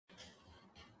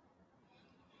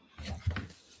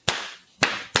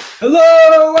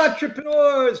Hello,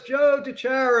 entrepreneurs. Joe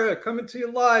DeChara coming to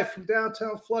you live from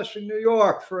downtown Flushing, New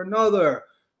York for another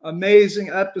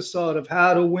amazing episode of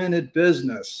How to Win at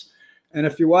Business. And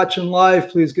if you're watching live,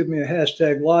 please give me a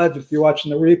hashtag live. If you're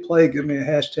watching the replay, give me a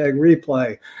hashtag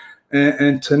replay.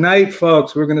 And tonight,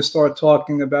 folks, we're going to start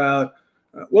talking about,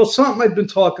 well, something I've been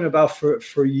talking about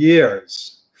for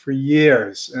years.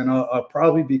 And I'll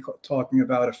probably be talking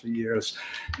about it for years.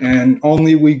 And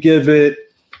only we give it,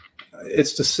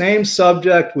 it's the same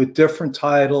subject with different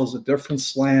titles, a different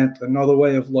slant, another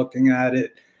way of looking at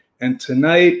it. And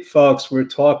tonight, folks, we're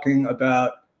talking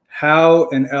about how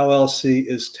an LLC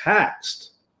is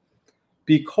taxed,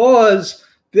 because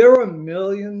there are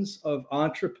millions of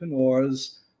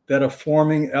entrepreneurs that are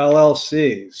forming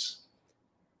LLCs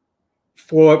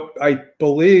for, I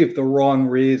believe, the wrong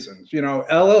reasons. You know,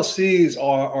 LLCs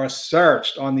are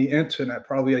searched on the internet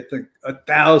probably, I think,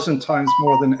 1,000 times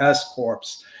more than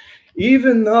s-corps.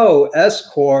 Even though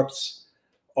s-corps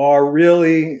are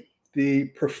really the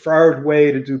preferred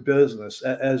way to do business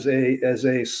as a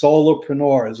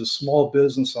solopreneur, as a small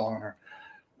business owner.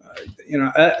 You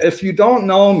know, if you don't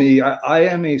know me, I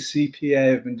am a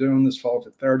CPA. I've been doing this for over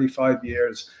 35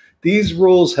 years. These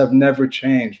rules have never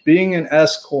changed. Being an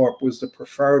s-corp was the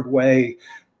preferred way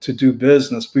to do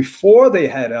business before they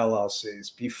had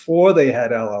LLCs.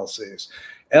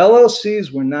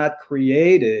 LLCs were not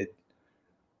created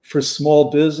for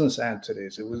small business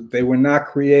entities. They were not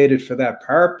created for that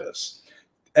purpose.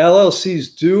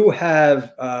 LLCs do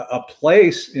have a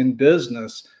place in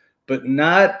business, but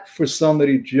not for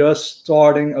somebody just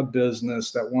starting a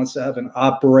business that wants to have an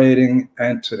operating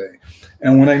entity.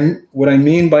 And what I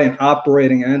mean by an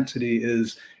operating entity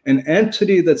is an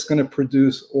entity that's going to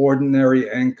produce ordinary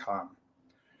income.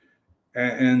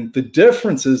 And the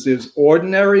difference is there's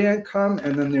ordinary income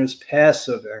and then there's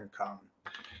passive income.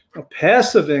 Now,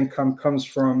 passive income comes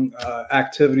from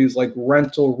activities like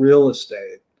rental real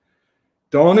estate.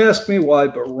 Don't ask me why,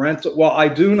 but rental, well, I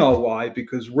do know why,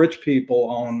 because rich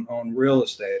people own real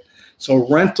estate. So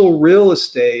rental real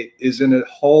estate is in a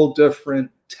whole different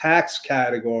tax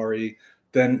category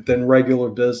than regular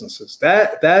businesses.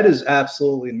 That is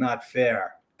absolutely not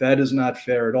fair. That is not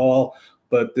fair at all,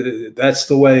 but that's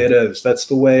the way it is. That's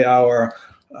the way our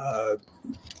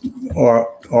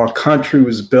country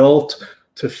was built,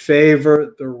 to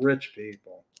favor the rich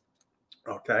people.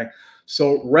 Okay,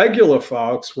 so regular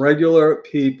folks, regular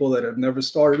people that have never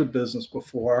started a business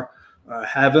before,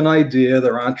 have an idea,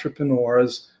 they're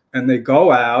entrepreneurs, and they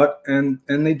go out and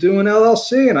they do an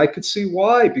LLC. And I could see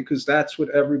why, because that's what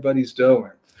everybody's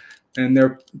doing. And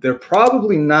they're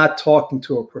probably not talking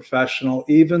to a professional,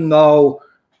 even though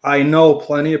I know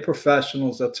plenty of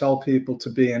professionals that tell people to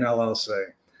be an LLC.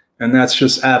 And that's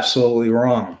just absolutely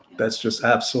wrong. That's just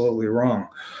absolutely wrong.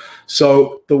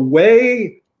 So the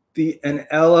way an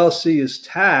LLC is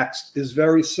taxed is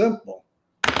very simple.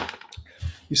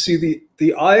 You see,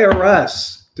 the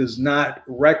IRS does not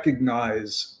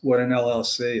recognize what an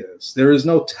LLC is. There is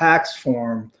no tax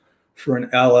form for an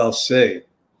LLC.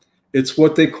 It's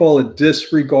what they call a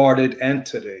disregarded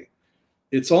entity.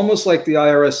 It's almost like the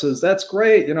IRS says, that's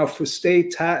great, you know, for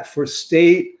state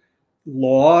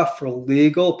law, for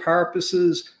legal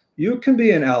purposes, you can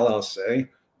be an LLC,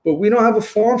 but we don't have a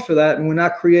form for that, and we're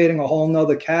not creating a whole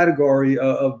nother category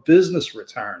of business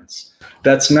returns.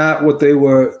 That's not what they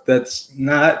were. That's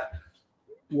not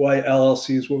why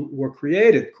LLCs were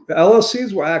created.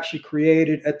 LLCs were actually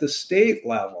created at the state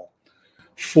level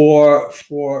for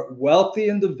wealthy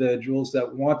individuals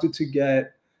that wanted to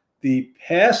get the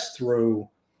pass-through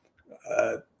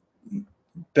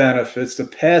benefits, the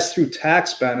pass-through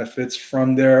tax benefits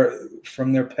from their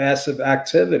passive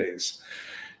activities.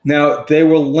 Now, they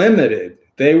were limited.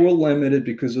 They were limited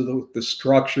because of the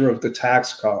structure of the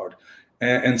tax code.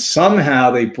 And somehow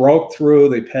they broke through,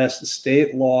 they passed the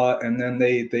state law, and then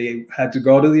they had to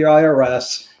go to the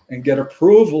IRS and get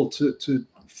approval to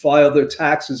file their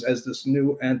taxes as this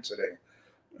new entity.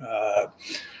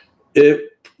 It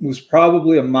was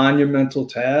probably a monumental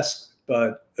task,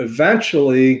 but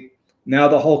eventually, now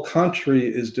the whole country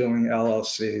is doing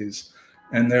LLCs,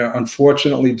 and they're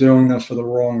unfortunately doing them for the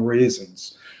wrong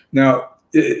reasons. Now,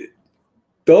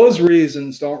 those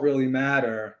reasons don't really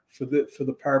matter for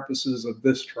the purposes of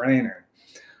this training.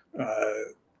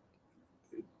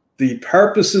 The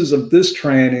purposes of this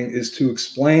training is to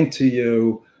explain to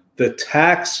you the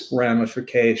tax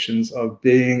ramifications of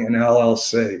being an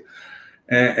LLC.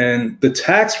 And the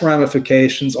tax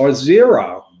ramifications are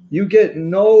zero. You get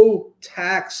no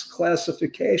tax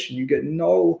classification. You get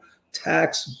no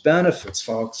tax benefits,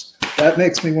 folks. That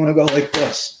makes me want to go like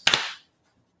this.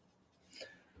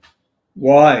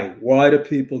 Why? Why do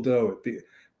people do it?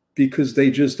 because they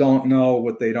just don't know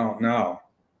what they don't know.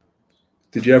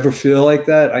 Did you ever feel like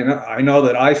that? I know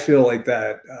that I feel like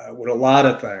that with a lot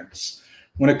of things.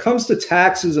 When it comes to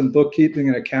taxes and bookkeeping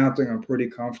and accounting, I'm pretty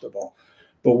comfortable.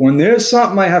 But when there's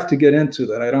something I have to get into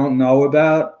that I don't know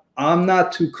about, I'm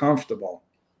not too comfortable.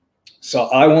 So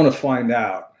I want to find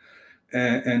out.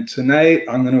 And tonight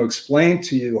I'm going to explain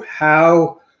to you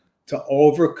how to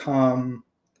overcome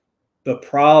the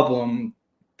problem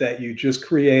that you just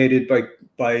created by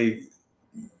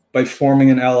forming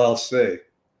an LLC.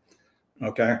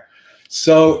 Okay,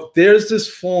 so there's this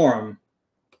form,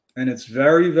 and it's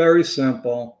very, very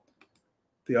simple.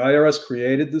 The IRS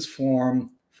created this form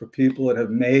for people that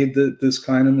have made this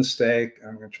kind of mistake.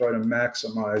 I'm going to try to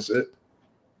maximize it.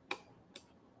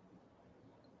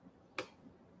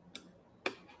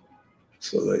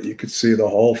 So that you could see the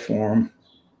whole form.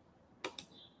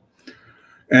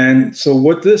 And so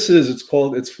what this is, it's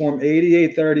Form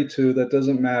 8832. That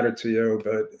doesn't matter to you,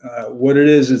 but what it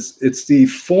is it's the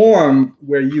form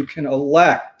where you can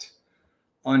elect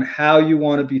on how you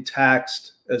want to be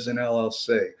taxed as an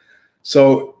LLC.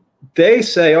 So they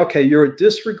say, okay, you're a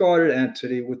disregarded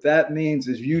entity. What that means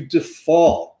is you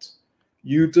default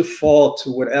to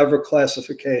whatever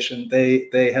classification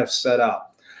they have set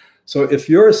up. So if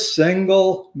you're a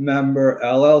single member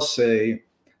LLC,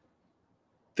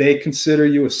 they consider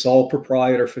you a sole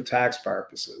proprietor for tax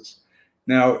purposes.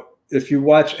 Now, if you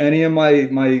watch any of my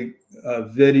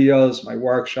videos, my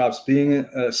workshops, being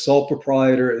a sole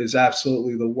proprietor is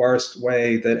absolutely the worst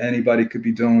way that anybody could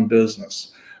be doing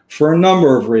business for a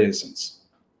number of reasons.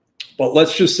 But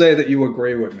let's just say that you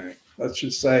agree with me. Let's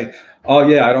just say, oh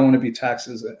yeah, I don't want to be taxed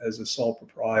as a sole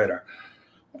proprietor.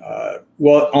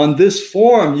 Well, on this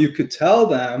form, you could tell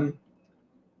them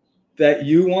that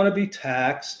you want to be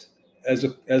taxed as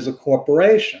a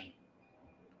corporation.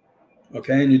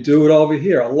 Okay, and you do it over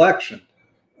here, electing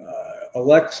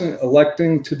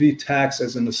to be taxed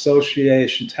as an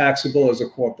association, taxable as a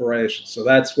corporation. So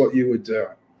that's what you would do.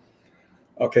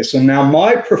 Okay, so now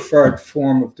my preferred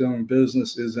form of doing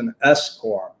business is an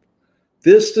s-corp.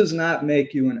 This does not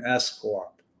make you an s-corp.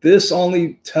 This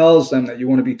only tells them that you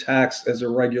want to be taxed as a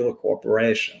regular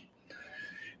corporation.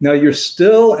 Now you're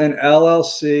still an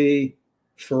LLC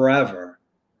forever.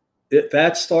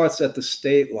 That starts at the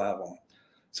state level.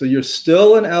 So you're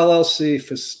still an LLC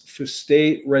for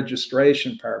state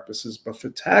registration purposes, but for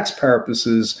tax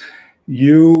purposes,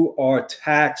 you are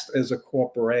taxed as a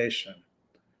corporation.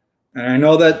 And I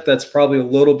know that that's probably a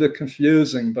little bit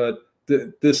confusing, but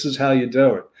this is how you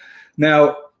do it.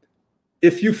 Now,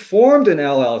 if you formed an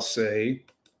LLC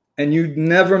and you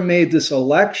never made this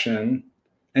election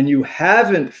and you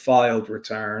haven't filed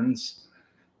returns,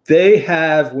 they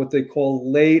have what they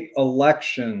call late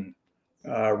election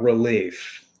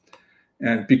relief.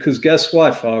 And because guess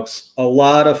what, folks, a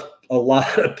lot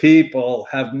of people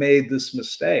have made this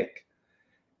mistake,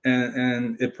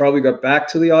 and it probably got back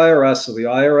to the IRS. So the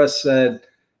IRS said,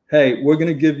 hey, we're going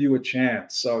to give you a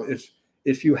chance. So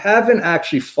if you haven't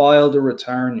actually filed a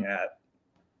return yet,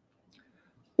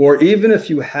 or even if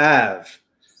you have,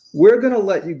 we're going to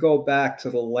let you go back to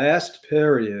the last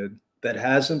period that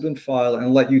hasn't been filed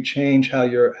and let you change how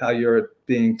you're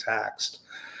being taxed.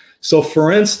 So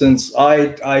for instance,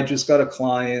 I just got a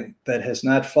client that has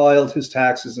not filed his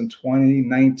taxes in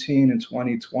 2019 and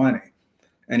 2020,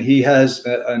 and he has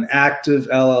an active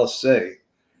LLC.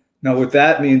 Now what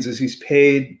that means is he's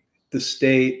paid the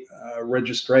state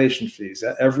registration fees.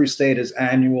 Every state has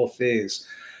annual fees.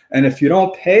 And if you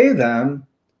don't pay them,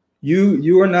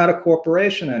 you are not a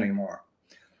corporation anymore.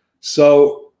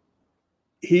 So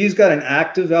he's got an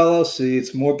active LLC.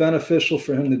 It's more beneficial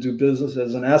for him to do business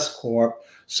as an S-corp.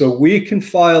 So we can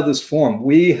file this form.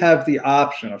 We have the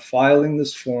option of filing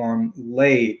this form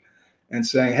late and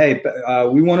saying, hey,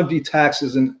 we want to be taxed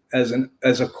as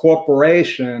a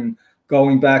corporation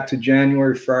going back to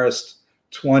January 1st,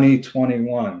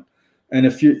 2021. And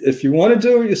if you want to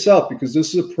do it yourself, because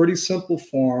this is a pretty simple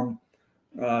form,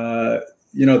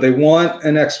 they want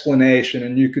an explanation,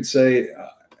 and you could say,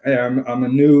 hey, I'm a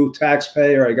new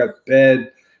taxpayer. I got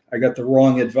the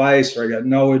wrong advice, or I got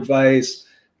no advice,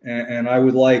 and I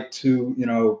would like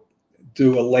to,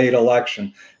 do a late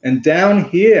election. And down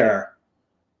here,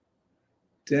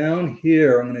 I'm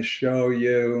going to show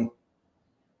you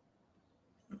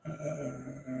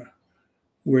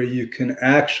where you can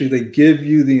actually, they give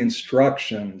you the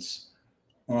instructions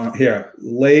on here,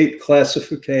 late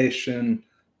classification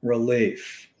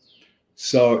relief.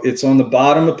 So it's on the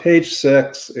bottom of page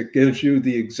 6. It gives you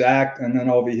the exact, and then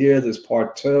over here, there's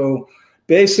part 2.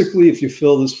 Basically, if you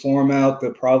fill this form out,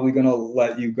 they're probably going to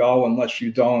let you go unless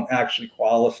you don't actually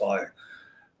qualify.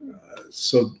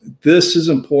 So this is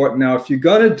important. Now, if you're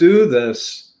going to do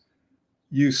this,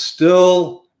 you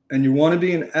still, and you want to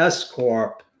be an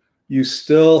S-corp, you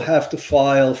still have to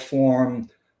file Form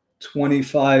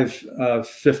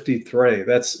 2553.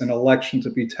 That's an election to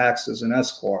be taxed as an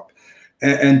S-corp.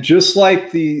 And just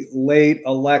like the late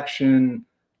election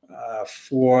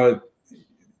for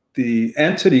the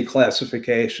entity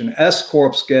classification,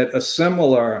 S-corps get a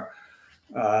similar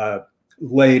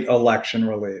late election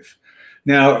relief.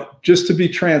 Now, just to be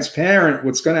transparent,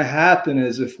 what's going to happen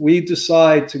is if we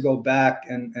decide to go back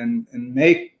and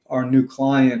make our new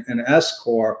client an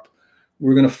S-corp,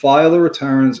 we're going to file the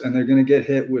returns and they're going to get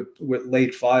hit with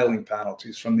late filing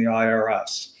penalties from the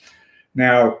IRS.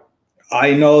 Now,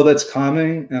 I know that's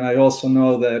coming, and I also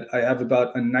know that I have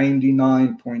about a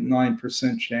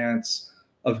 99.9% chance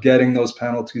of getting those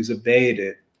penalties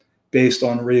abated based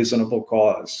on reasonable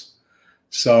cause.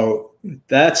 So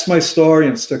that's my story.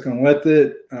 I'm sticking with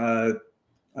it. I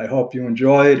hope you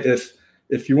enjoy it.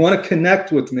 If you want to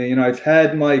connect with me, I've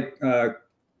had my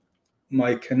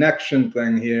my connection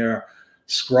thing here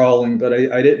scrolling, but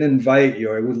I didn't invite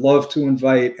you. I would love to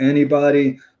invite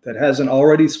anybody that hasn't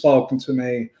already spoken to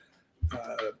me.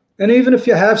 And even if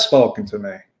you have spoken to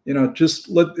me, just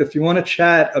look, if you want to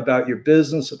chat about your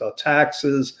business, about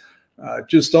taxes,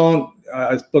 just don't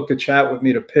book a chat with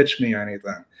me to pitch me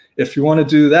anything. If you want to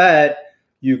do that,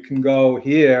 you can go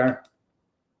here,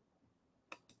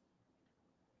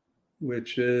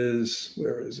 which is,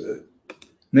 where is it?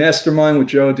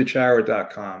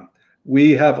 mastermindwithjoedechara.com.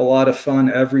 We have a lot of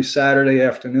fun every Saturday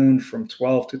afternoon from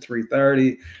 12 to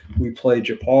 3:30. We play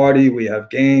Jeopardy, we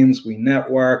have games, we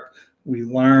network, we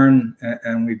learn,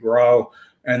 and we grow.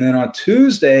 And then on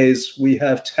Tuesdays, we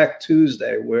have Tech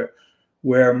Tuesday,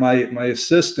 where my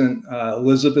assistant,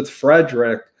 Elizabeth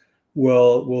Frederick,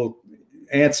 will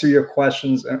answer your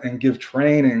questions and give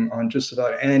training on just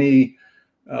about any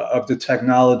of the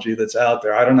technology that's out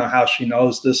there. I don't know how she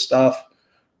knows this stuff.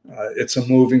 It's a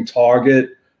moving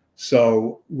target.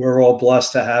 So we're all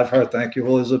blessed to have her. Thank you,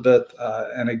 Elizabeth.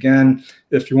 And again,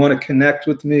 if you want to connect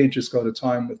with me, just go to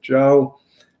Time with Joe,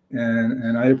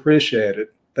 and I appreciate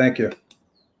it. Thank you.